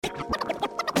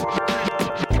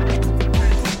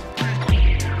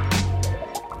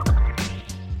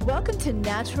to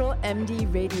Natural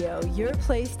MD Radio, your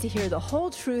place to hear the whole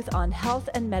truth on health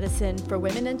and medicine for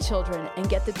women and children and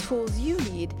get the tools you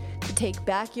need to take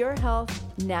back your health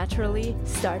naturally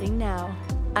starting now.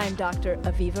 I'm Dr.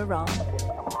 Aviva Romm.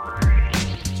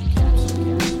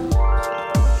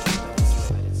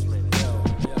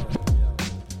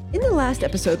 In the last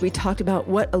episode, we talked about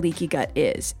what a leaky gut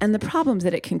is and the problems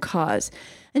that it can cause.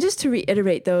 And just to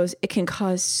reiterate those, it can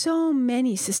cause so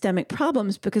many systemic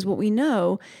problems because what we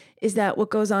know is that what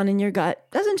goes on in your gut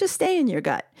doesn't just stay in your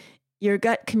gut. Your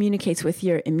gut communicates with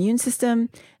your immune system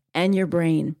and your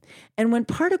brain. And when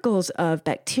particles of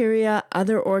bacteria,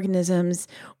 other organisms,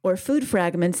 or food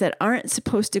fragments that aren't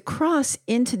supposed to cross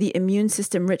into the immune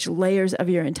system-rich layers of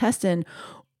your intestine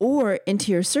or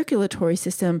into your circulatory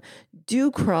system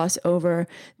do cross over,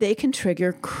 they can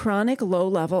trigger chronic low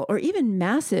level or even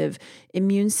massive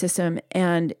immune system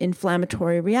and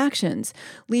inflammatory reactions,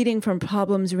 leading from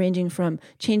problems ranging from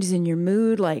changes in your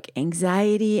mood like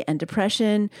anxiety and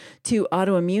depression to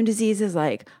autoimmune diseases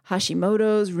like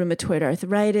Hashimoto's, rheumatoid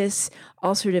arthritis,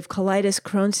 ulcerative colitis,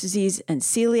 Crohn's disease, and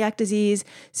celiac disease.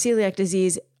 Celiac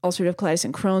disease, ulcerative colitis,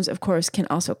 and Crohn's, of course, can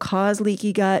also cause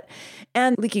leaky gut.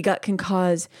 And leaky gut can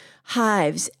cause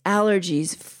hives,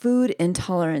 allergies, food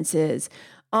intolerances,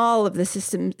 all of the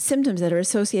symptoms that are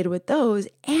associated with those.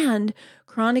 And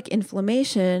chronic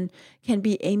inflammation can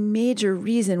be a major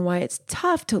reason why it's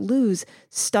tough to lose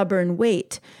stubborn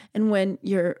weight. And when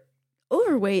you're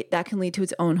overweight, that can lead to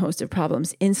its own host of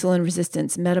problems: insulin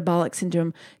resistance, metabolic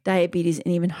syndrome, diabetes,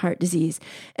 and even heart disease.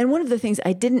 And one of the things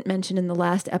I didn't mention in the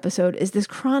last episode is this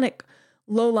chronic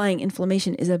low-lying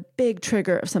inflammation is a big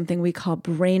trigger of something we call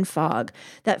brain fog,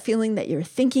 that feeling that your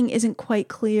thinking isn't quite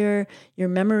clear, your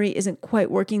memory isn't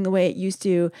quite working the way it used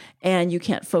to, and you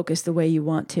can't focus the way you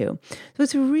want to. So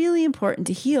it's really important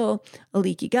to heal a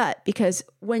leaky gut, because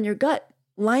when your gut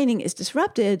lining is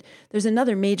disrupted, there's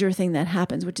another major thing that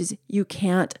happens, which is you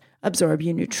can't absorb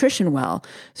your nutrition well.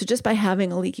 So just by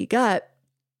having a leaky gut,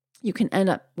 you can end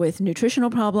up with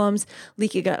nutritional problems.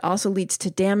 Leaky gut also leads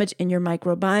to damage in your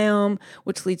microbiome,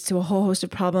 which leads to a whole host of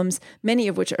problems, many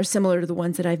of which are similar to the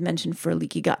ones that I've mentioned for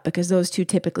leaky gut, because those two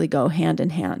typically go hand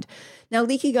in hand. Now,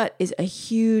 leaky gut is a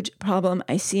huge problem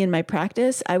I see in my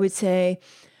practice. I would say,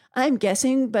 I'm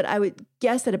guessing, but I would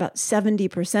guess that about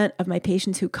 70% of my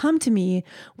patients who come to me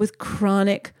with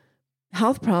chronic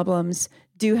health problems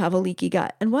do have a leaky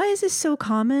gut. And why is this so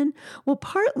common? Well,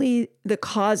 partly the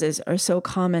causes are so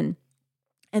common,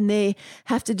 and they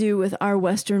have to do with our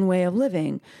Western way of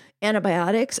living.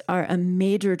 Antibiotics are a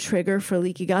major trigger for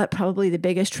leaky gut, probably the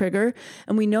biggest trigger.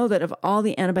 And we know that of all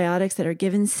the antibiotics that are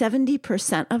given,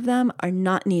 70% of them are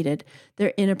not needed.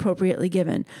 They're inappropriately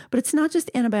given. But it's not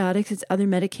just antibiotics, it's other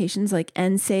medications like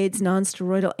NSAIDs,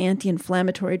 non-steroidal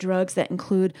anti-inflammatory drugs that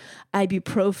include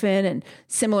ibuprofen and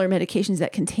similar medications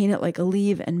that contain it like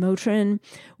Aleve and Motrin.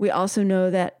 We also know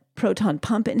that proton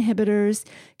pump inhibitors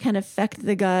can affect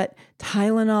the gut.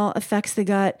 Tylenol affects the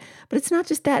gut. But it's not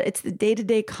just that. It's the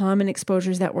day-to-day common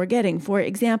exposures that we're getting. For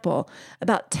example,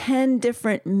 about 10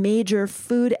 different major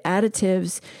food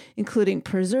additives, including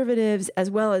preservatives, as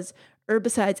well as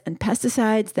herbicides and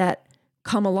pesticides that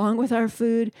come along with our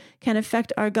food, can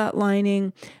affect our gut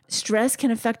lining. Stress can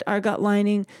affect our gut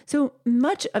lining. So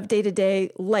much of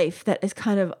day-to-day life that is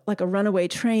kind of like a runaway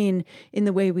train in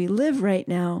the way we live right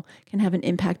now can have an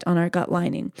impact on our gut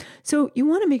lining. So you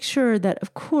want to make sure that,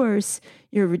 of course,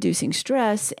 you're reducing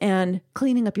stress and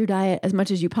cleaning up your diet as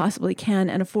much as you possibly can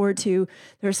and afford to.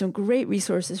 There are some great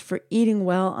resources for eating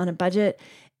well on a budget.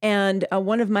 And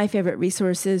one of my favorite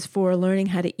resources for learning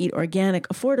how to eat organic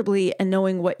affordably and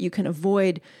knowing what you can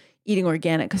avoid eating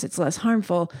organic because it's less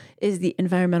harmful is the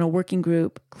Environmental Working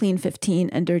Group, Clean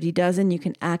 15 and Dirty Dozen. You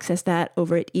can access that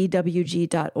over at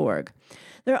ewg.org.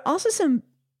 There are also some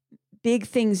big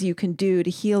things you can do to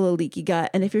heal a leaky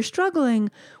gut. And if you're struggling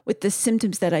with the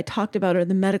symptoms that I talked about or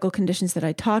the medical conditions that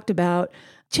I talked about,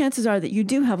 chances are that you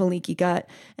do have a leaky gut.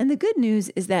 And the good news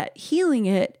is that healing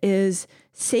it is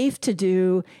safe to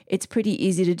do. It's pretty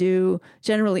easy to do,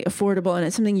 generally affordable, and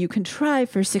it's something you can try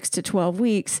for 6 to 12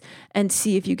 weeks and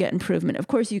see if you get improvement. Of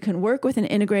course, you can work with an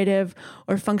integrative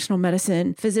or functional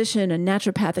medicine physician, a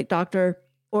naturopathic doctor,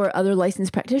 or other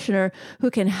licensed practitioner who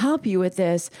can help you with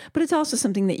this, but it's also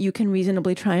something that you can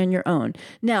reasonably try on your own.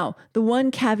 Now, the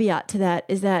one caveat to that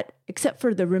is that except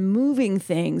for the removing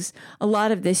things, a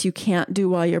lot of this you can't do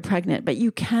while you're pregnant, but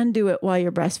you can do it while you're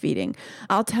breastfeeding.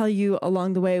 I'll tell you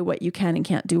along the way what you can and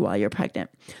can't do while you're pregnant.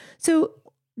 So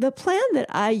the plan that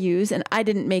I use, and I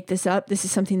didn't make this up, this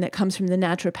is something that comes from the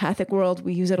naturopathic world.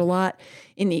 We use it a lot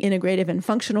in the integrative and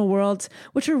functional worlds,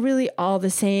 which are really all the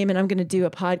same. And I'm going to do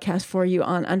a podcast for you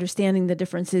on understanding the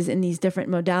differences in these different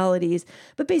modalities.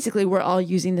 But basically, we're all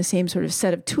using the same sort of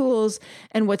set of tools.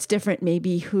 And what's different may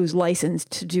be who's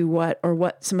licensed to do what, or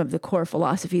what some of the core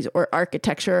philosophies or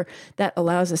architecture that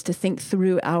allows us to think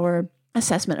through our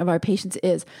assessment of our patients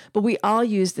is. But we all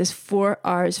use this 4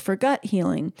 R's for gut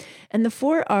healing. And the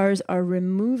 4 R's are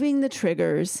removing the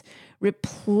triggers,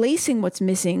 replacing what's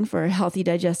missing for a healthy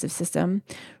digestive system,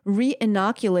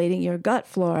 re-inoculating your gut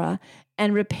flora,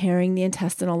 and repairing the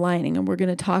intestinal lining. And we're going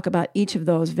to talk about each of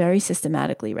those very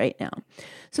systematically right now.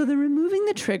 So the removing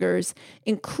the triggers,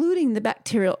 including the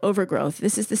bacterial overgrowth,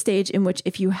 this is the stage in which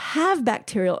if you have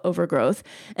bacterial overgrowth,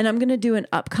 and I'm going to do an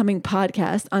upcoming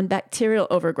podcast on bacterial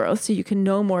overgrowth so you can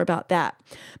know more about that.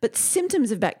 But symptoms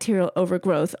of bacterial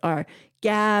overgrowth are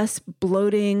gas,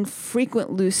 bloating, frequent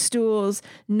loose stools.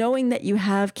 Knowing that you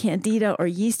have candida or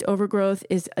yeast overgrowth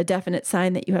is a definite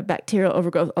sign that you have bacterial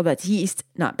overgrowth. Oh, that's yeast,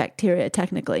 not bacteria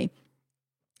technically.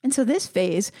 And so this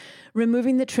phase,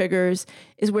 removing the triggers,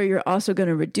 is where you're also going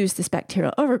to reduce this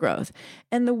bacterial overgrowth.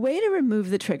 And the way to remove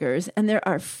the triggers, and there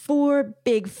are 4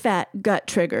 big fat gut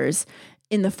triggers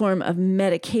in the form of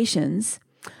medications,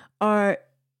 are,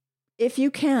 if you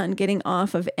can, getting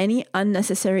off of any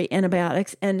unnecessary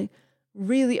antibiotics and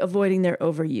really avoiding their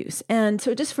overuse. And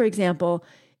so just for example,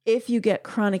 if you get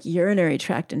chronic urinary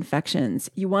tract infections,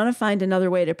 you want to find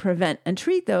another way to prevent and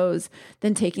treat those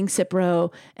than taking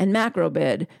Cipro and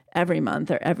Macrobid every month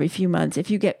or every few months.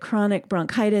 If you get chronic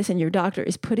bronchitis and your doctor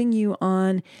is putting you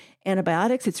on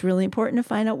antibiotics, it's really important to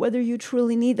find out whether you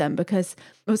truly need them, because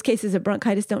most cases of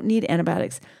bronchitis don't need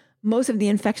antibiotics. Most of the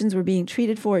infections we're being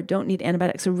treated for don't need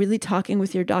antibiotics. So really talking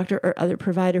with your doctor or other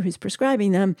provider who's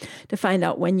prescribing them to find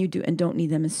out when you do and don't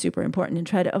need them is super important, and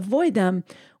try to avoid them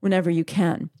whenever you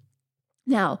can.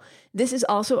 Now, this is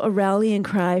also a rallying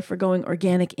cry for going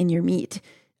organic in your meat.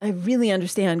 I really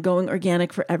understand going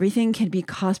organic for everything can be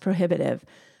cost prohibitive,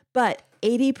 but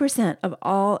 80% of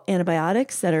all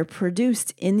antibiotics that are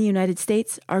produced in the United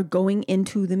States are going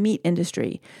into the meat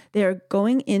industry. They are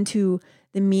going into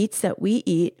the meats that we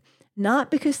eat,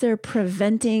 not because they're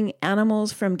preventing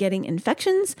animals from getting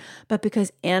infections, but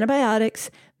because antibiotics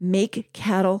make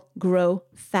cattle grow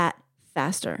fat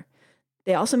faster.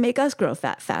 They also make us grow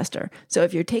fat faster. So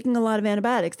if you're taking a lot of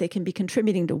antibiotics, they can be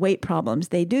contributing to weight problems.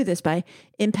 They do this by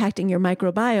impacting your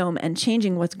microbiome and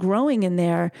changing what's growing in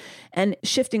there and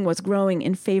shifting what's growing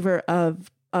in favor of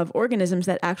organisms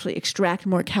that actually extract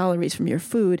more calories from your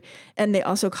food. And they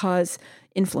also cause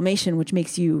inflammation, which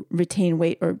makes you retain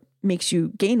weight or makes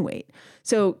you gain weight.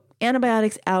 So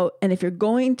antibiotics out. And if you're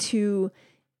going to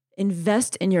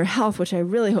invest in your health, which I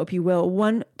really hope you will,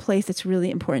 one place that's really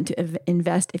important to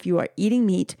invest if you are eating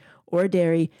meat or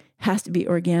dairy has to be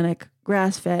organic,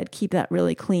 grass-fed, keep that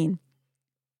really clean.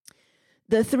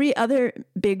 The 3 other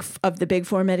big 4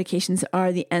 medications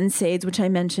are the NSAIDs, which I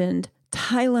mentioned,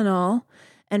 Tylenol,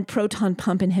 and proton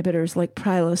pump inhibitors like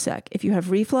Prilosec. If you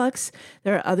have reflux,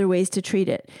 there are other ways to treat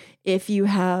it. If you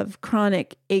have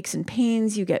chronic aches and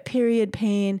pains, you get period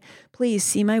pain, please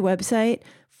see my website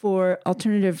for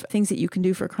alternative things that you can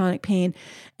do for chronic pain.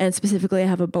 And specifically, I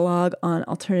have a blog on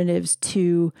alternatives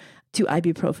to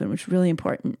ibuprofen, which is really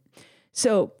important.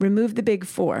 So remove the big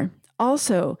 4.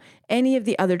 Also, any of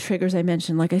the other triggers I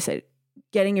mentioned, like I said,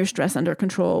 getting your stress under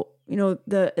control,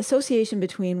 the association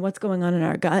between what's going on in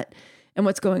our gut and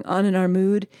what's going on in our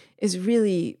mood is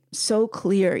really so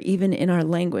clear, even in our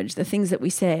language. The things that we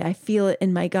say, I feel it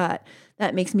in my gut.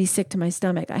 That makes me sick to my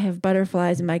stomach. I have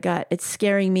butterflies in my gut. It's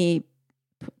scaring me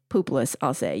poopless,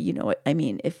 I'll say. You know what I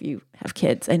mean? If you have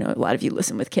kids, I know a lot of you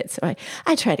listen with kids. So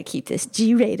I try to keep this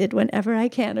G-rated whenever I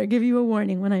can, or give you a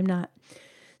warning when I'm not.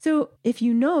 So if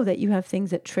you know that you have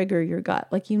things that trigger your gut,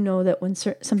 like that when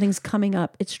something's coming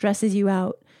up, it stresses you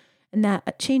out, and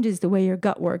that changes the way your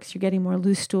gut works. You're getting more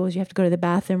loose stools. You have to go to the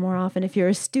bathroom more often. If you're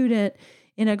a student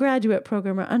in a graduate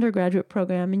program or undergraduate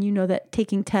program, and you know that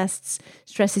taking tests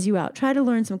stresses you out, try to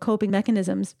learn some coping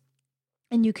mechanisms.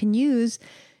 And you can use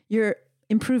your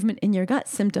improvement in your gut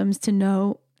symptoms to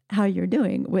know how you're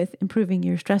doing with improving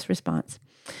your stress response.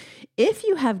 If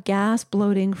you have gas,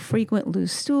 bloating, frequent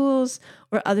loose stools,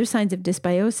 or other signs of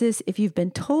dysbiosis, if you've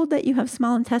been told that you have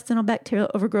small intestinal bacterial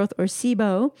overgrowth or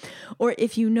SIBO, or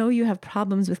if you know you have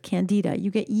problems with candida, you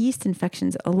get yeast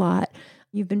infections a lot.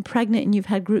 You've been pregnant and you've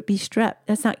had group B strep.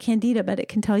 That's not candida, but it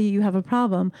can tell you have a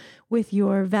problem with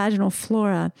your vaginal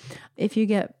flora. If you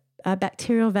get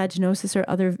bacterial vaginosis or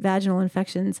other vaginal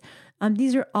infections.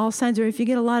 These are all signs, or if you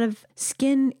get a lot of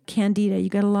skin candida, you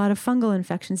get a lot of fungal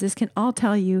infections, this can all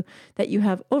tell you that you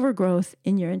have overgrowth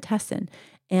in your intestine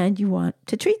and you want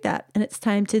to treat that. And it's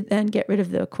time to then get rid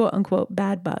of the quote unquote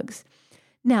bad bugs.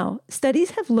 Now,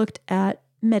 studies have looked at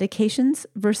medications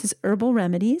versus herbal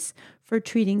remedies for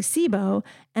treating SIBO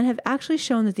and have actually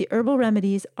shown that the herbal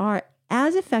remedies are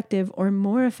as effective or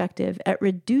more effective at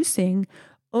reducing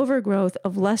overgrowth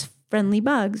of less friendly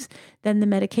bugs than the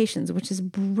medications, which is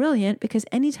brilliant because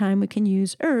anytime we can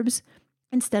use herbs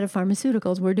instead of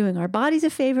pharmaceuticals, we're doing our bodies a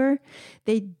favor.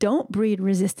 They don't breed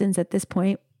resistance at this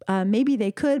point. Maybe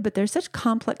they could, but they're such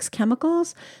complex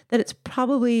chemicals that it's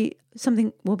probably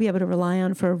something we'll be able to rely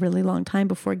on for a really long time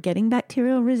before getting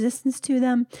bacterial resistance to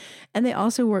them. And they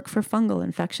also work for fungal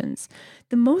infections.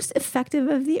 The most effective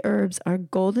of the herbs are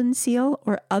golden seal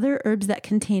or other herbs that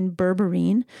contain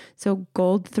berberine. So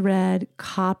gold thread,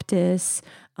 coptis,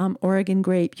 Oregon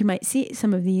grape. You might see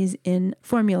some of these in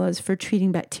formulas for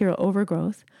treating bacterial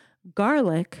overgrowth.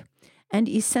 Garlic, and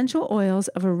essential oils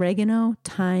of oregano,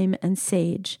 thyme, and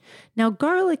sage. Now,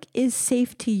 garlic is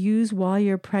safe to use while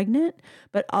you're pregnant,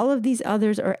 but all of these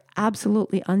others are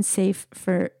absolutely unsafe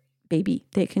for baby.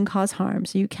 They can cause harm.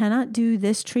 So you cannot do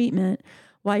this treatment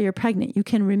while you're pregnant. You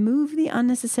can remove the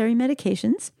unnecessary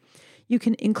medications. You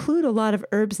can include a lot of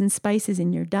herbs and spices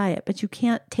in your diet, but you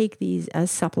can't take these as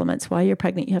supplements while you're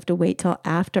pregnant. You have to wait till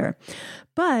after.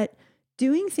 But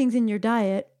doing things in your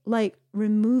diet like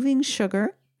removing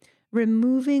sugar,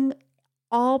 removing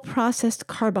all processed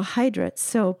carbohydrates,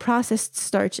 so processed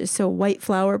starches, so white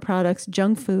flour products,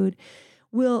 junk food,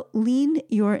 will lean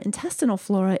your intestinal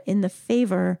flora in the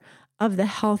favor of the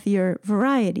healthier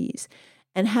varieties.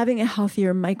 And having a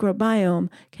healthier microbiome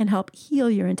can help heal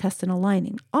your intestinal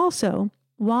lining. Also,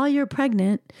 while you're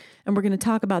pregnant, and we're going to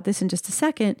talk about this in just a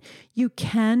second, you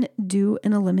can do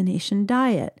an elimination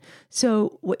diet.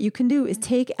 So what you can do is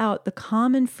take out the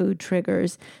common food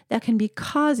triggers that can be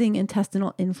causing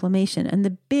intestinal inflammation. And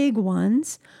the big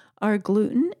ones are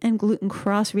gluten and gluten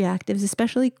cross reactives,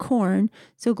 especially corn.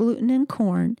 So gluten and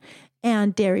corn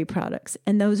and dairy products.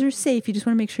 And those are safe. You just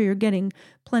want to make sure you're getting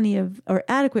plenty of or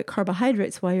adequate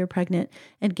carbohydrates while you're pregnant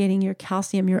and getting your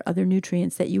calcium, your other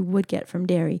nutrients that you would get from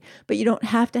dairy. But you don't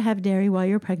have to have dairy while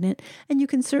you're pregnant. And you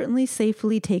can certainly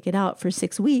safely take it out for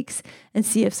 6 weeks and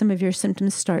see if some of your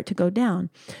symptoms start to go down.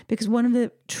 Because one of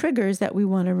the triggers that we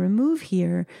want to remove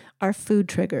here are food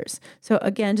triggers. So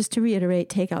again, just to reiterate,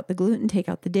 take out the gluten, take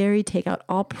out the dairy, take out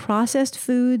all processed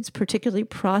foods, particularly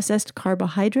processed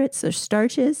carbohydrates or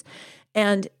starches,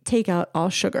 and take out all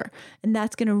sugar. And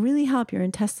that's going to really help your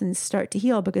intestines start to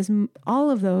heal because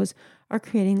all of those are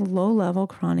creating low-level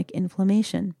chronic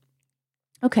inflammation.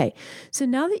 Okay, so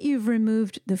now that you've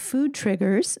removed the food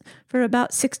triggers for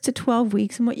about 6 to 12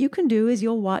 weeks, and what you can do is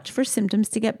you'll watch for symptoms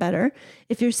to get better.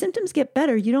 If your symptoms get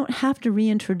better, you don't have to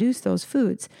reintroduce those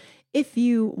foods. If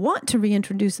you want to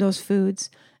reintroduce those foods,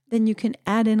 then you can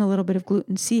add in a little bit of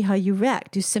gluten, see how you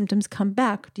react. Do symptoms come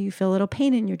back? Do you feel a little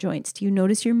pain in your joints? Do you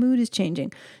notice your mood is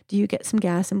changing? Do you get some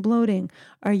gas and bloating?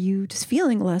 Are you just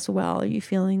feeling less well? Are you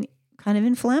feeling kind of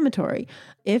inflammatory?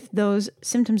 If those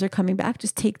symptoms are coming back,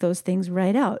 just take those things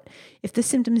right out. If the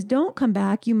symptoms don't come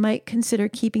back, you might consider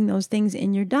keeping those things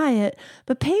in your diet,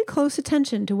 but pay close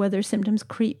attention to whether symptoms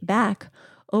creep back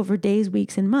over days,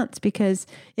 weeks, and months, because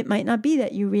it might not be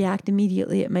that you react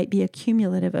immediately. It might be a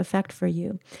cumulative effect for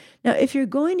you. Now, if you're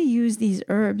going to use these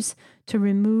herbs to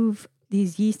remove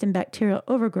these yeast and bacterial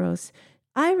overgrowths,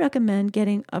 I recommend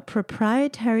getting a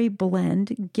proprietary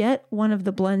blend. Get one of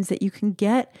the blends that you can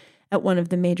get at one of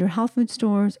the major health food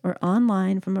stores or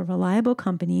online from a reliable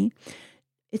company.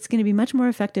 It's going to be much more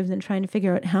effective than trying to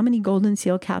figure out how many Golden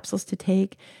Seal capsules to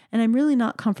take. And I'm really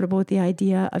not comfortable with the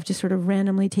idea of just sort of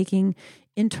randomly taking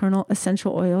internal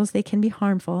essential oils. They can be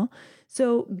harmful.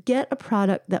 So get a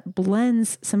product that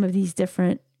blends some of these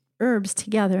different herbs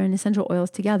together and essential oils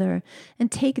together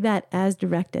and take that as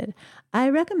directed. I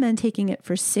recommend taking it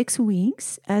for 6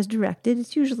 weeks as directed.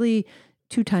 It's usually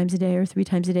 2 times a day or 3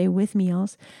 times a day with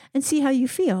meals, and see how you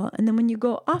feel. And then when you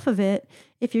go off of it,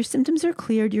 if your symptoms are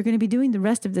cleared, you're going to be doing the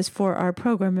rest of this 4R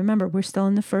program. Remember, we're still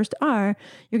in the first R.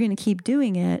 You're going to keep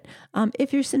doing it.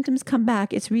 If your symptoms come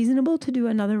back, it's reasonable to do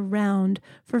another round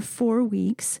for 4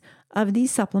 weeks of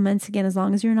these supplements, again, as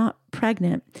long as you're not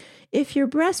pregnant. If you're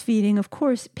breastfeeding, of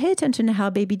course, pay attention to how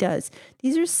baby does.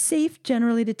 These are safe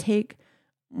generally to take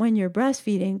when you're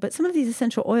breastfeeding, but some of these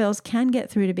essential oils can get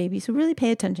through to baby. So really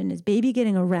pay attention. Is baby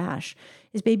getting a rash?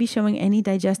 Is baby showing any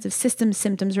digestive system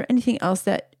symptoms or anything else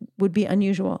that would be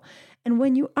unusual? And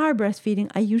when you are breastfeeding,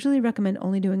 I usually recommend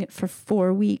only doing it for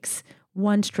 4 weeks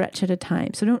one stretch at a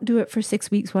time. So don't do it for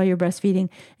 6 weeks while you're breastfeeding,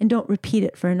 and don't repeat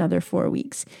it for another 4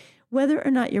 weeks. Whether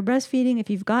or not you're breastfeeding, if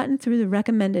you've gotten through the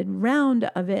recommended round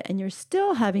of it and you're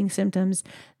still having symptoms,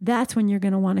 that's when you're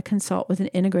going to want to consult with an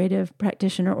integrative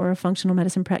practitioner or a functional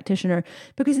medicine practitioner,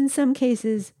 because in some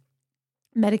cases,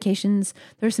 medications,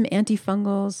 there's some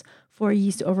antifungals for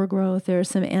yeast overgrowth. There are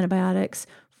some antibiotics,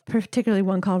 particularly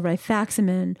one called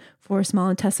rifaximin for small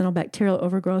intestinal bacterial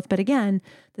overgrowth. But again,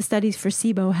 the studies for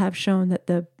SIBO have shown that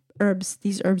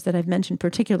these herbs that I've mentioned,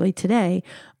 particularly today,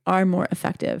 are more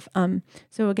effective.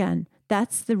 So again,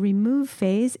 that's the remove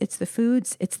phase. It's the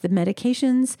foods, it's the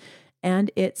medications,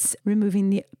 and it's removing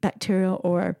the bacterial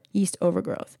or yeast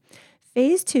overgrowth.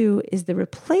 Phase 2 is the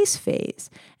replace phase.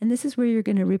 And this is where you're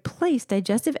going to replace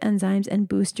digestive enzymes and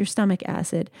boost your stomach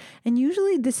acid. And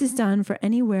usually this is done for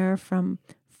anywhere from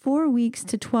 4 weeks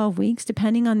to 12 weeks,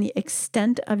 depending on the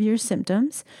extent of your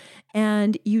symptoms.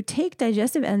 And you take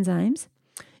digestive enzymes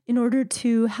in order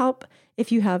to help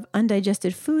if you have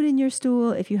undigested food in your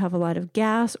stool, if you have a lot of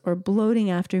gas or bloating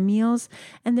after meals,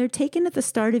 and they're taken at the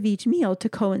start of each meal to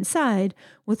coincide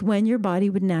with when your body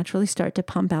would naturally start to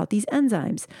pump out these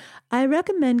enzymes. I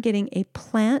recommend getting a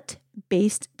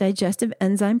plant-based digestive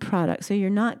enzyme product. So you're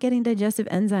not getting digestive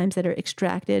enzymes that are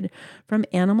extracted from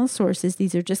animal sources.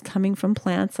 These are just coming from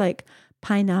plants like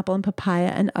pineapple and papaya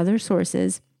and other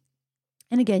sources.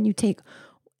 And again, you take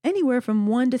anywhere from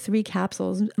 1 to 3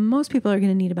 capsules. Most people are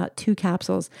going to need about 2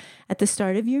 capsules at the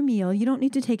start of your meal. You don't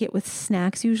need to take it with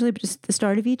snacks usually, but just the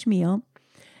start of each meal,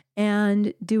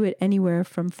 and do it anywhere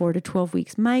from 4 to 12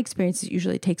 weeks. My experience is it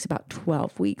usually takes about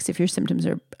 12 weeks if your symptoms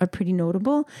are pretty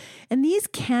notable. And these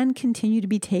can continue to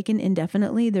be taken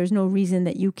indefinitely. There's no reason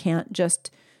that you can't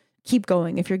just keep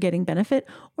going if you're getting benefit,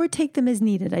 or take them as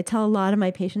needed. I tell a lot of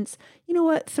my patients, you know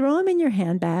what, throw them in your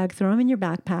handbag, throw them in your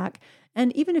backpack.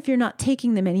 And even if you're not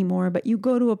taking them anymore, but you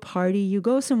go to a party, you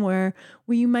go somewhere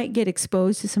where you might get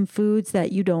exposed to some foods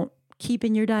that you don't keep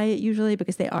in your diet usually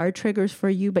because they are triggers for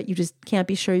you, but you just can't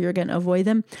be sure you're going to avoid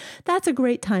them. That's a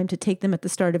great time to take them at the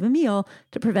start of a meal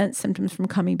to prevent symptoms from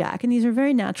coming back. And these are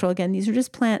very natural. Again, these are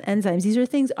just plant enzymes. These are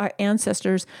things our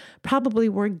ancestors probably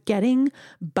were getting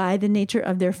by the nature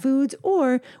of their foods,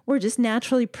 or were just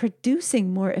naturally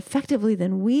producing more effectively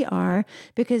than we are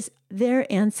because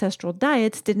their ancestral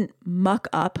diets didn't muck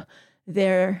up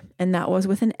and that was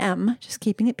with an M, just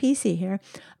keeping it PC here,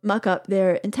 muck up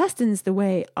their intestines the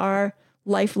way our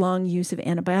lifelong use of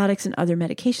antibiotics and other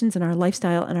medications and our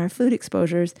lifestyle and our food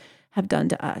exposures have done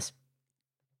to us.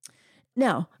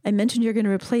 Now, I mentioned you're going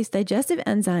to replace digestive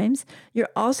enzymes. You're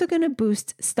also going to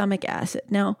boost stomach acid.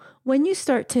 Now, when you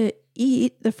start to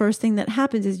eat, the first thing that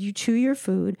happens is you chew your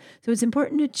food. So it's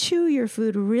important to chew your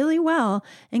food really well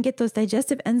and get those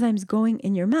digestive enzymes going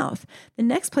in your mouth. The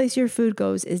next place your food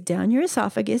goes is down your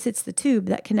esophagus. It's the tube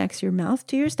that connects your mouth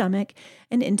to your stomach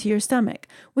and into your stomach,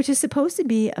 which is supposed to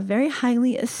be a very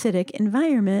highly acidic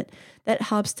environment that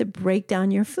helps to break down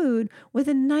your food with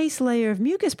a nice layer of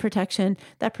mucus protection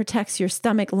that protects your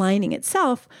stomach lining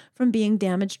itself from being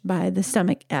damaged by the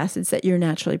stomach acids that you're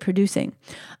naturally producing.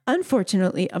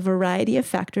 Unfortunately, a variety of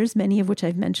factors, many of which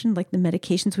I've mentioned, like the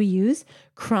medications we use,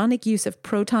 chronic use of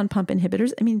proton pump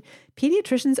inhibitors. I mean,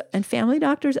 pediatricians and family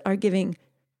doctors are giving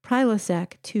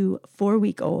Prilosec to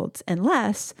 4-week-olds and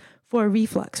less for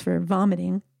reflux, for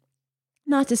vomiting.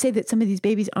 Not to say that some of these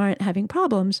babies aren't having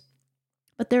problems,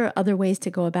 but there are other ways to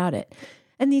go about it.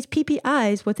 And these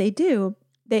PPIs, what they do,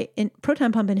 in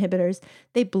proton pump inhibitors,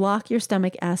 they block your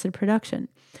stomach acid production.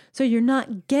 So you're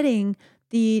not getting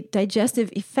the digestive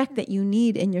effect that you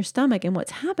need in your stomach. And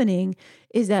what's happening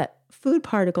is that food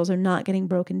particles are not getting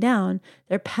broken down.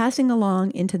 They're passing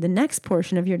along into the next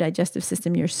portion of your digestive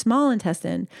system, your small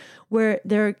intestine, where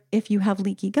if you have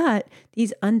leaky gut,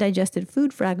 these undigested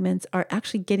food fragments are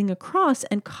actually getting across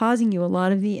and causing you a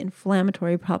lot of the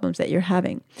inflammatory problems that you're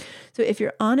having. So if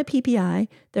you're on a PPI,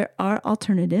 there are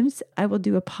alternatives. I will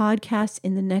do a podcast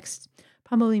in the next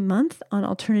probably month on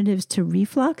alternatives to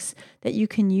reflux that you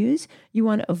can use. You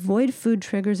want to avoid food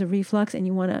triggers of reflux, and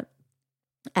you want to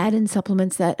add in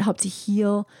supplements that help to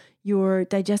heal your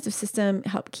digestive system,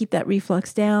 help keep that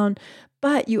reflux down.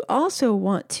 But you also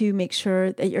want to make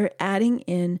sure that you're adding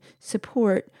in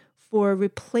support for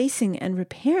replacing and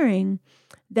repairing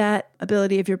that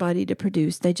ability of your body to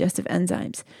produce digestive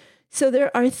enzymes. So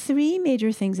there are 3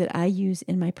 major things that I use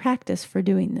in my practice for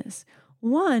doing this.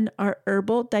 One are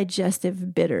herbal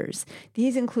digestive bitters.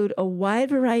 These include a wide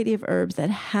variety of herbs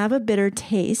that have a bitter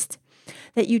taste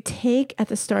that you take at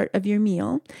the start of your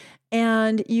meal.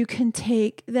 And you can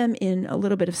take them in a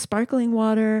little bit of sparkling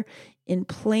water, in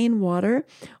plain water,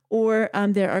 or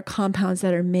there are compounds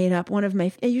that are made up.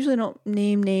 I usually don't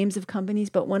name names of companies,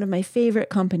 but one of my favorite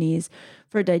companies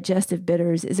for digestive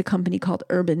bitters is a company called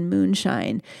Urban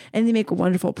Moonshine. And they make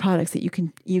wonderful products that you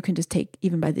can just take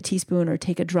even by the teaspoon or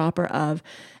take a dropper of.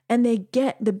 And they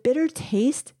get the bitter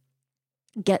taste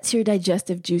gets your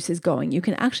digestive juices going. You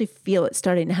can actually feel it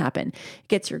starting to happen. It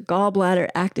gets your gallbladder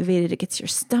activated. It gets your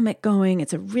stomach going.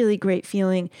 It's a really great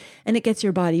feeling, and it gets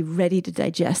your body ready to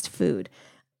digest food.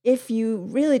 If you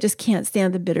really just can't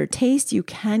stand the bitter taste, you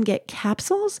can get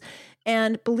capsules.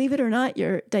 And believe it or not,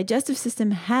 your digestive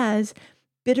system has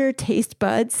bitter taste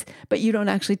buds, but you don't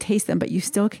actually taste them, but you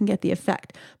still can get the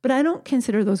effect. But I don't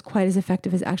consider those quite as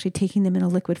effective as actually taking them in a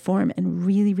liquid form and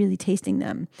really, really tasting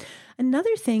them.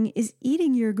 Another thing is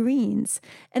eating your greens.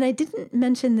 And I didn't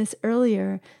mention this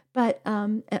earlier, but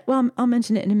I'll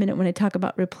mention it in a minute when I talk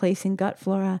about replacing gut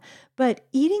flora. But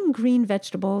eating green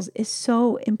vegetables is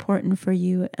so important for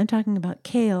you. I'm talking about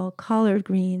kale, collard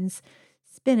greens,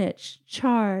 spinach,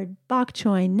 chard, bok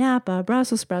choy, napa,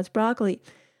 Brussels sprouts, broccoli,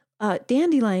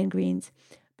 dandelion greens,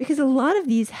 because a lot of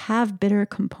these have bitter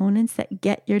components that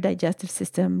get your digestive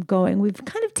system going. We've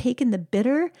kind of taken the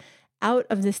bitter out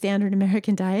of the standard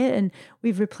American diet, and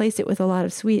we've replaced it with a lot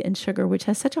of sweet and sugar, which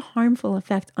has such a harmful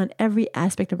effect on every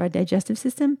aspect of our digestive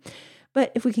system.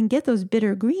 But if we can get those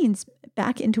bitter greens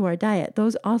back into our diet,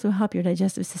 those also help your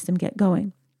digestive system get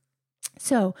going.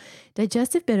 So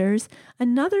digestive bitters,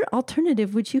 another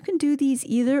alternative, which you can do these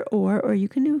either or you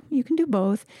can do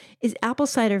both, is apple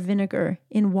cider vinegar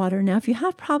in water. Now, if you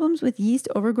have problems with yeast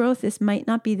overgrowth, this might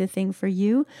not be the thing for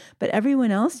you, but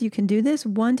everyone else, you can do this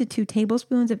 1 to 2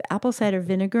 tablespoons of apple cider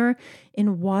vinegar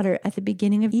in water at the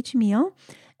beginning of each meal.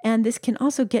 And this can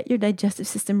also get your digestive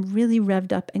system really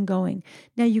revved up and going.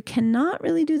 Now, you cannot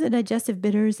really do the digestive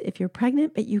bitters if you're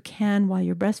pregnant, but you can while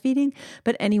you're breastfeeding,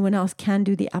 but anyone else can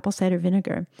do the apple cider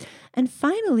vinegar. And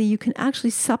finally, you can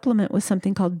actually supplement with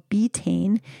something called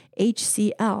betaine,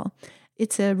 HCl.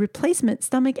 It's a replacement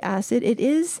stomach acid. It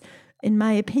is, in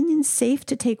my opinion, safe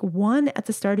to take 1 at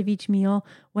the start of each meal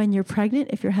when you're pregnant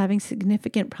if you're having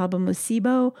significant problem with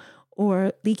SIBO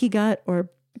or leaky gut or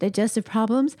digestive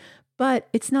problems. But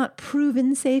it's not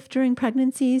proven safe during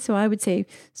pregnancy. So I would say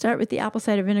start with the apple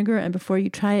cider vinegar. And before you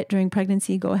try it during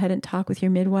pregnancy, go ahead and talk with your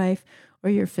midwife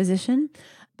or your physician.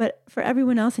 But for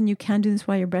everyone else, and you can do this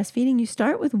while you're breastfeeding, you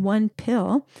start with 1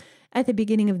 pill at the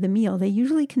beginning of the meal. They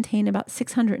usually contain about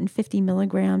 650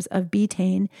 milligrams of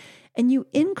betaine. And you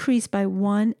increase by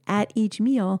 1 at each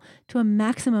meal to a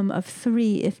maximum of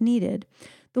 3 if needed.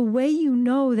 The way you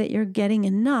know that you're getting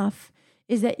enough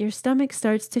is that your stomach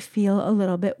starts to feel a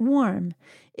little bit warm.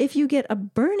 If you get a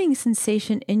burning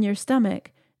sensation in your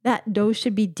stomach, that dose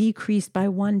should be decreased by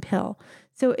 1 pill.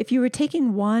 So if you were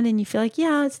taking 1 and you feel like,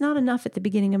 yeah, it's not enough at the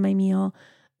beginning of my meal,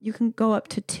 you can go up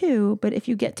to 2, but if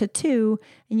you get to 2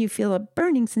 and you feel a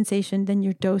burning sensation, then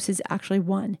your dose is actually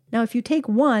 1. Now, if you take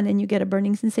 1 and you get a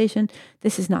burning sensation,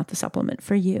 this is not the supplement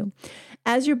for you.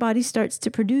 As your body starts to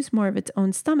produce more of its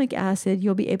own stomach acid,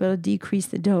 you'll be able to decrease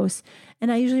the dose.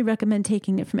 And I usually recommend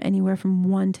taking it from anywhere from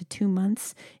 1 to 2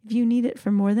 months. If you need it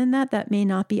for more than that, that may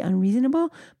not be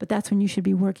unreasonable, but that's when you should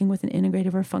be working with an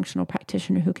integrative or functional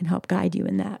practitioner who can help guide you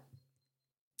in that.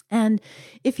 And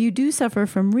if you do suffer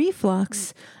from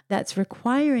reflux that's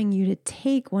requiring you to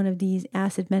take one of these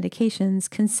acid medications,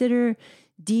 consider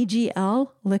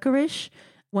DGL licorice,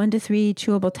 1 to 3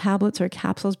 chewable tablets or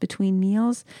capsules between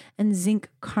meals, and zinc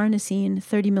carnosine,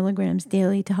 30 milligrams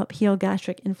daily to help heal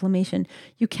gastric inflammation.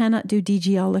 You cannot do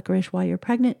DGL licorice while you're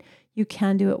pregnant. You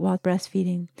can do it while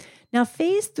breastfeeding. Now,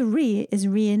 phase 3 is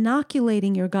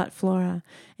re-inoculating your gut flora.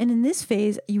 And in this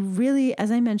phase, you really, as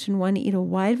I mentioned, want to eat a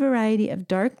wide variety of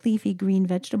dark leafy green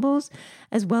vegetables,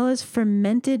 as well as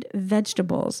fermented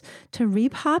vegetables to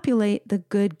repopulate the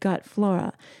good gut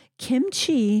flora.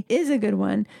 Kimchi is a good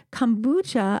one.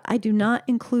 Kombucha, I do not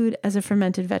include as a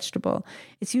fermented vegetable.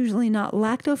 It's usually not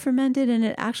lacto-fermented, and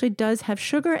it actually does have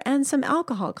sugar and some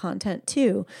alcohol content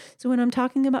too. So when I'm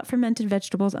talking about fermented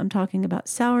vegetables, I'm talking about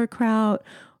sauerkraut,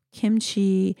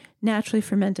 kimchi, naturally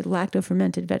fermented,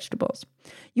 lacto-fermented vegetables.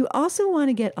 You also want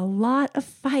to get a lot of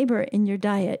fiber in your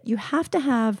diet. You have to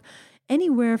have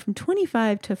anywhere from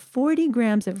 25 to 40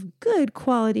 grams of good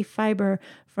quality fiber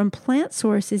from plant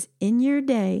sources in your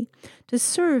day to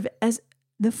serve as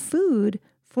the food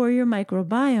for your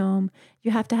microbiome.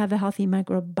 You have to have a healthy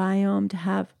microbiome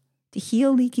to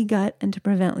heal leaky gut and to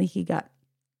prevent leaky gut.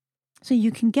 So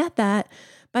you can get that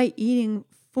by eating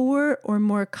 4 or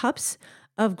more cups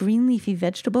of green leafy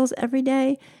vegetables every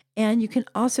day. And you can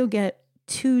also get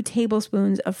 2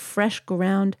 tablespoons of fresh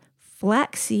ground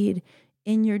flaxseed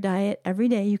in your diet every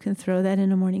day. You can throw that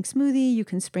in a morning smoothie. You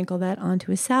can sprinkle that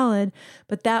onto a salad,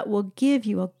 but that will give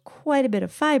you quite a bit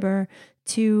of fiber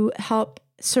to help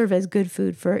serve as good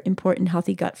food for important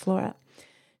healthy gut flora.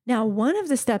 Now, one of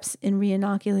the steps in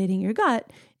re-inoculating your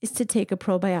gut is to take a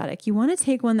probiotic. You want to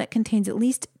take one that contains at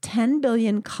least 10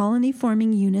 billion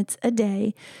colony-forming units a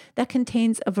day, that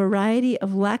contains a variety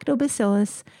of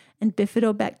lactobacillus and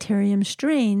bifidobacterium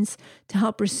strains to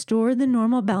help restore the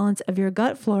normal balance of your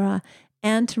gut flora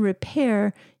and to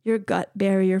repair your gut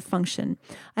barrier function.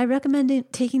 I recommend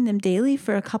taking them daily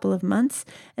for a couple of months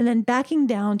and then backing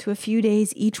down to a few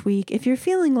days each week if you're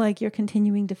feeling like you're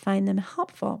continuing to find them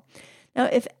helpful. Now,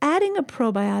 if adding a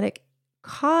probiotic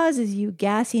causes you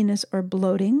gassiness or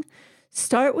bloating,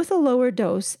 start with a lower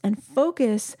dose and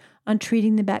focus on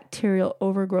treating the bacterial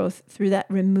overgrowth through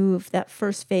that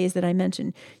first phase that I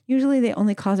mentioned. Usually they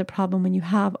only cause a problem when you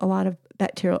have a lot of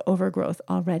bacterial overgrowth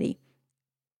already.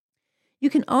 You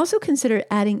can also consider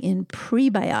adding in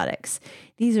prebiotics.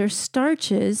 These are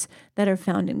starches that are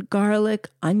found in garlic,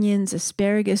 onions,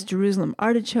 asparagus, Jerusalem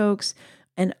artichokes,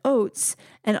 and oats.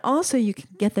 And also you can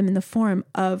get them in the form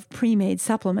of pre-made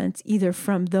supplements, either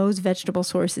from those vegetable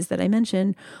sources that I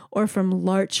mentioned or from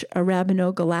larch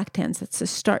arabinogalactans. That's a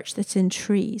starch that's in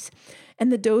trees.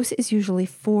 And the dose is usually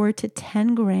 4 to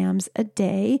 10 grams a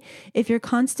day. If you're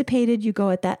constipated, you go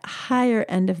at that higher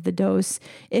end of the dose.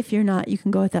 If you're not, you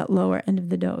can go at that lower end of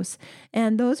the dose.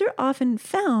 And those are often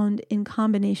found in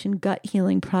combination gut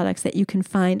healing products that you can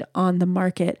find on the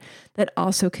market that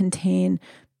also contain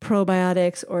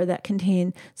probiotics or that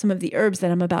contain some of the herbs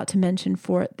that I'm about to mention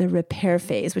for the repair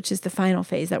phase, which is the final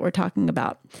phase that we're talking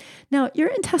about. Now, your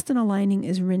intestinal lining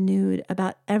is renewed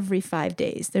about every 5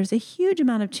 days. There's a huge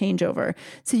amount of changeover.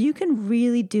 So you can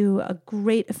really do a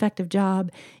great effective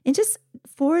job in just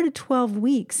 4 to 12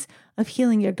 weeks of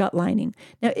healing your gut lining.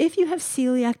 Now, if you have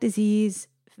celiac disease,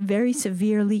 very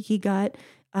severe leaky gut,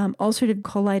 ulcerative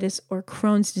colitis or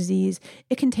Crohn's disease,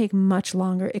 it can take much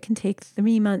longer. It can take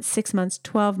 3 months, 6 months,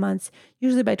 12 months.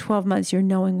 Usually by 12 months, you're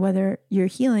knowing whether you're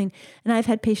healing. And I've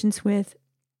had patients with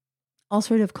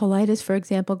ulcerative colitis, for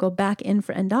example, go back in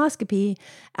for endoscopy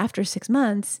after 6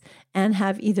 months and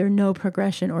have either no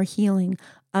progression or healing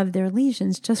of their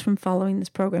lesions just from following this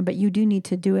program. But you do need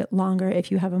to do it longer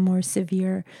if you have a more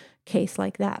severe case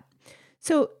like that.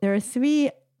 So there are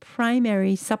 3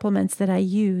 primary supplements that I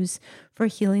use for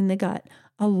healing the gut,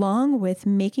 along with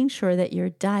making sure that your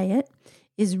diet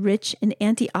is rich in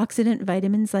antioxidant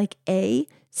vitamins like A,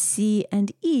 C,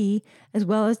 and E, as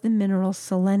well as the mineral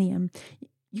selenium.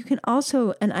 You can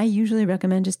also, and I usually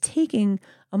recommend just taking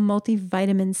a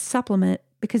multivitamin supplement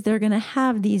because they're going to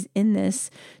have these in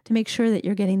this to make sure that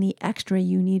you're getting the extra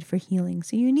you need for healing.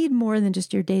 So you need more than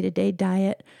just your day-to-day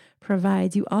diet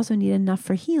provides. You also need enough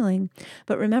for healing.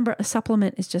 But remember, a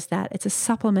supplement is just that. It's a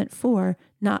supplement for,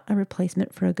 not a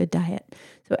replacement for a good diet.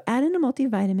 So add in a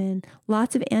multivitamin,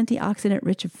 lots of antioxidant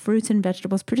rich fruits and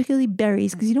vegetables, particularly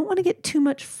berries, because you don't want to get too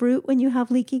much fruit when you have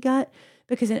leaky gut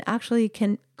because it actually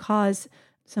can cause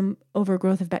some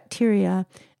overgrowth of bacteria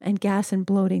and gas and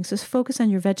bloating. So focus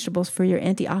on your vegetables for your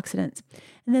antioxidants.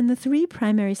 And then the 3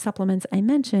 primary supplements I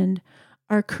mentioned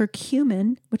are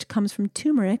curcumin, which comes from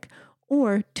turmeric,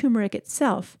 or turmeric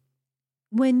itself.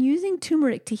 When using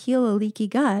turmeric to heal a leaky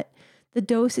gut, the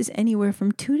dose is anywhere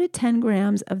from 2 to 10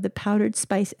 grams of the powdered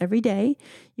spice every day.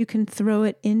 You can throw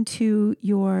it into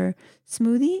your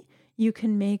smoothie. You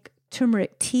can make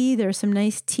turmeric tea. There are some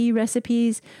nice tea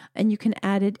recipes, and you can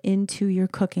add it into your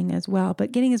cooking as well.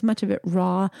 But getting as much of it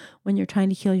raw when you're trying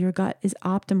to heal your gut is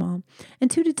optimal. And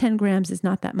 2 to 10 grams is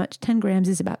not that much. 10 grams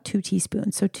is about 2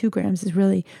 teaspoons. So 2 grams is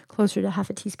really closer to half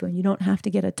a teaspoon. You don't have to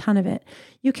get a ton of it.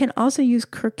 You can also use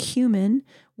curcumin,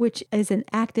 which is an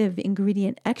active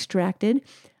ingredient extracted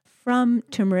from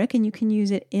turmeric, and you can use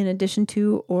it in addition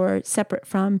to or separate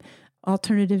from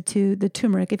alternative to the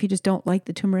turmeric if you just don't like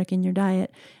the turmeric in your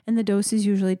diet. And the dose is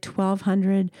usually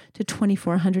 1,200 to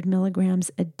 2,400 milligrams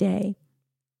a day.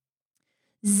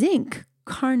 Zinc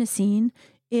carnosine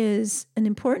is an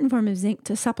important form of zinc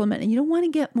to supplement, and you don't want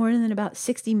to get more than about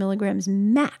 60 milligrams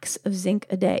max of zinc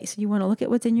a day. So you want to look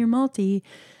at what's in your multi,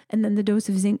 and then the dose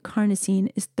of zinc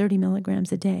carnosine is 30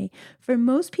 milligrams a day. For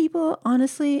most people,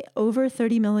 honestly, over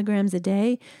 30 milligrams a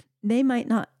day, they might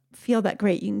not feel that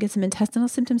great. You can get some intestinal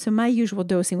symptoms. So my usual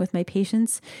dosing with my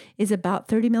patients is about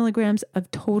 30 milligrams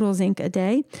of total zinc a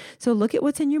day. So look at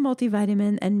what's in your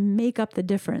multivitamin and make up the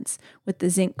difference with the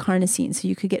zinc carnosine. So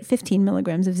you could get 15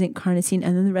 milligrams of zinc carnosine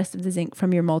and then the rest of the zinc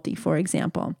from your multi, for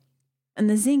example. And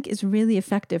the zinc is really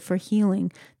effective for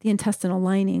healing the intestinal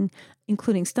lining,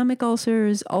 including stomach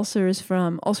ulcers, ulcers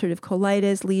from ulcerative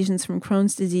colitis, lesions from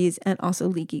Crohn's disease, and also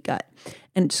leaky gut.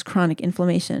 and just chronic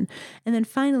inflammation. And then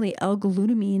finally,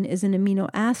 L-glutamine is an amino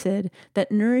acid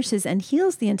that nourishes and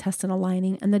heals the intestinal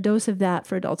lining. And the dose of that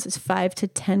for adults is 5 to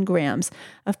 10 grams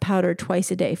of powder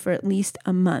twice a day for at least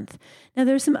a month. Now,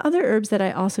 there's some other herbs that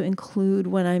I also include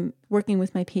when I'm working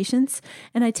with my patients.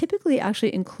 And I typically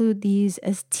actually include these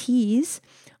as teas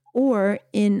or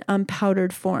in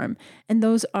powdered form. And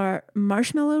those are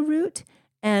marshmallow root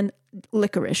and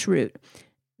licorice root.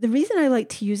 The reason I like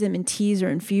to use them in teas or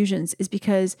infusions is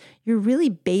because you're really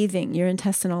bathing your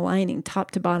intestinal lining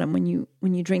top to bottom when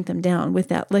you drink them down with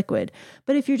that liquid.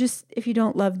 But if you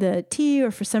don't love the tea,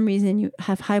 or for some reason you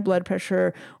have high blood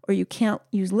pressure or you can't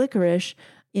use licorice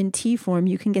in tea form,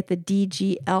 you can get the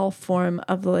DGL form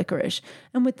of the licorice.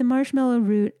 And with the marshmallow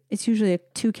root, it's usually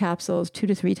 2 capsules 2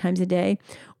 to 3 times a day.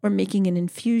 Or making an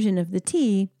infusion of the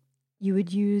tea, you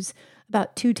would use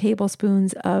about 2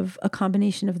 tablespoons of a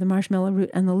combination of the marshmallow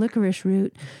root and the licorice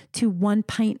root to 1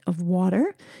 pint of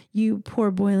water. You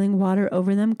pour boiling water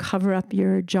over them, cover up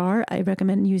your jar. I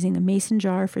recommend using a mason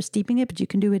jar for steeping it, but you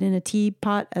can do it in a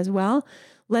teapot as well.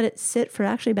 Let it sit for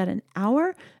actually about an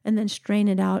hour and then strain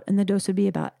it out. And the dose would be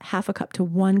about half a cup to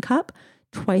 1 cup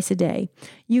twice a day.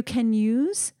 You can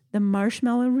use the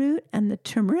marshmallow root and the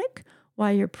turmeric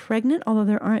while you're pregnant, although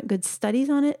there aren't good studies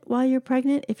on it while you're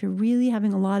pregnant. If you're really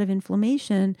having a lot of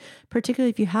inflammation, particularly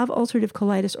if you have ulcerative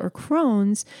colitis or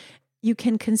Crohn's, you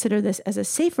can consider this as a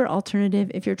safer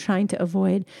alternative if you're trying to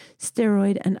avoid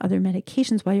steroid and other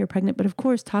medications while you're pregnant. But of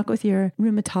course, talk with your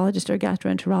rheumatologist or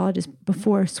gastroenterologist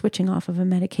before switching off of a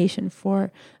medication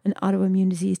for an autoimmune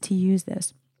disease to use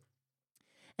this.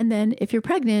 And then if you're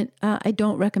pregnant, I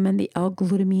don't recommend the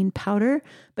L-glutamine powder,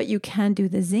 but you can do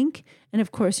the zinc. And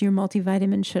of course, your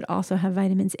multivitamin should also have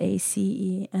vitamins A, C,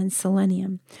 E, and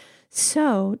selenium.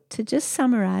 So to just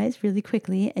summarize really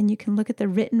quickly, and you can look at the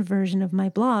written version of my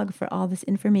blog for all this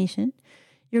information,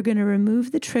 you're going to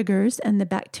remove the triggers and the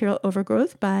bacterial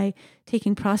overgrowth by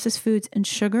taking processed foods and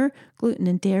sugar, gluten,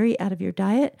 and dairy out of your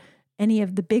diet, any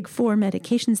of the big 4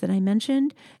 medications that I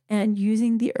mentioned, and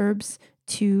using the herbs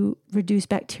to reduce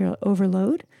bacterial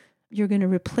overload. You're going to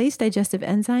replace digestive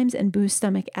enzymes and boost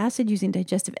stomach acid using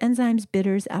digestive enzymes,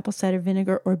 bitters, apple cider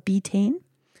vinegar, or betaine.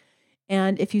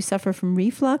 And if you suffer from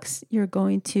reflux, you're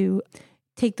going to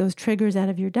take those triggers out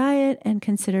of your diet and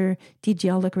consider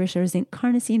DGL, licorice, or zinc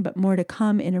carnosine, but more to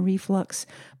come in a reflux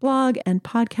blog and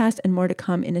podcast, and more to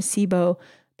come in a SIBO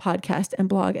podcast and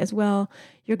blog as well.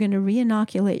 You're going to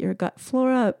re-inoculate your gut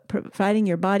flora, providing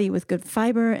your body with good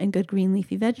fiber and good green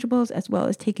leafy vegetables, as well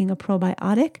as taking a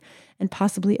probiotic and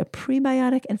possibly a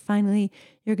prebiotic. And finally,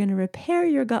 you're going to repair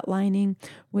your gut lining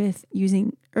with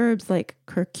using herbs like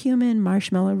curcumin,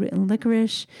 marshmallow root and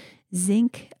licorice,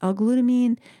 zinc,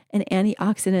 L-glutamine, and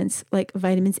antioxidants like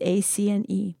vitamins A, C, and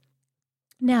E.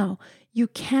 Now, you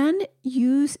can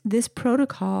use this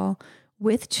protocol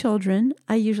with children.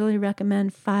 I usually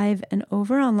recommend 5 and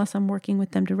over unless I'm working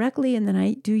with them directly, and then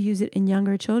I do use it in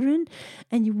younger children.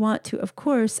 And you want to, of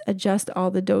course, adjust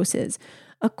all the doses.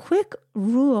 A quick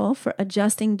rule for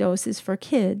adjusting doses for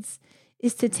kids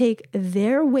is to take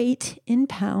their weight in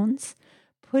pounds,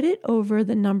 put it over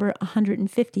the number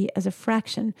 150 as a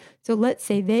fraction. So let's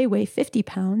say they weigh 50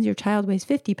 pounds, your child weighs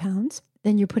 50 pounds.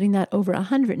 Then you're putting that over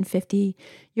 150,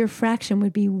 your fraction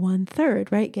would be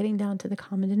 1/3, right? Getting down to the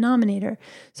common denominator.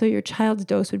 So your child's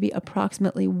dose would be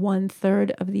approximately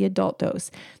 1/3 of the adult dose.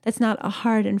 That's not a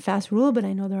hard and fast rule, but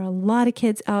I know there are a lot of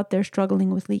kids out there struggling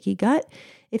with leaky gut.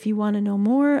 If you want to know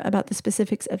more about the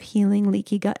specifics of healing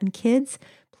leaky gut in kids,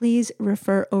 please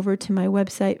refer over to my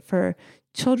website for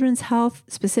children's health.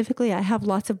 Specifically, I have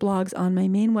lots of blogs on my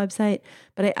main website,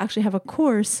 but I actually have a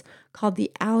course called The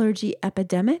Allergy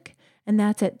Epidemic. And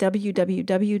that's at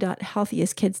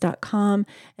www.healthiestkids.com.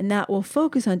 And that will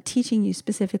focus on teaching you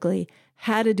specifically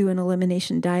how to do an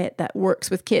elimination diet that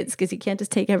works with kids, because you can't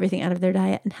just take everything out of their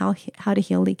diet, and how to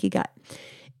heal leaky gut.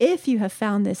 If you have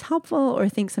found this helpful or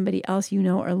think somebody else you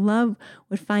know or love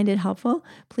would find it helpful,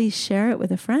 please share it with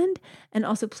a friend. And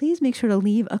also please make sure to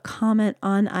leave a comment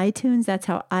on iTunes. That's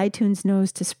how iTunes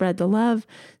knows to spread the love.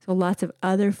 So lots of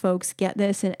other folks get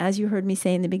this. And as you heard me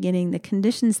say in the beginning, the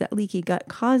conditions that leaky gut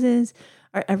causes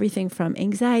are everything from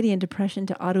anxiety and depression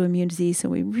to autoimmune disease. So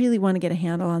we really want to get a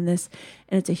handle on this.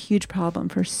 And it's a huge problem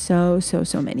for so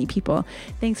many people.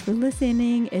 Thanks for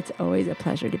listening. It's always a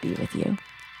pleasure to be with you.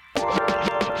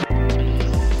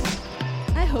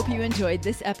 I hope you enjoyed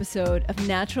this episode of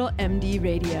Natural MD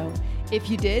Radio. If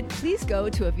you did, please go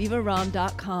to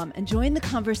avivaromm.com and join the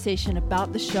conversation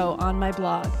about the show on my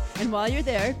blog. And while you're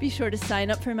there, be sure to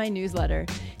sign up for my newsletter.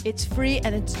 It's free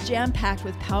and it's jam-packed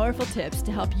with powerful tips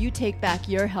to help you take back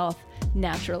your health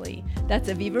naturally. That's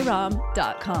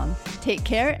avivaram.com. Take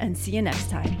care and see you next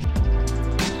time.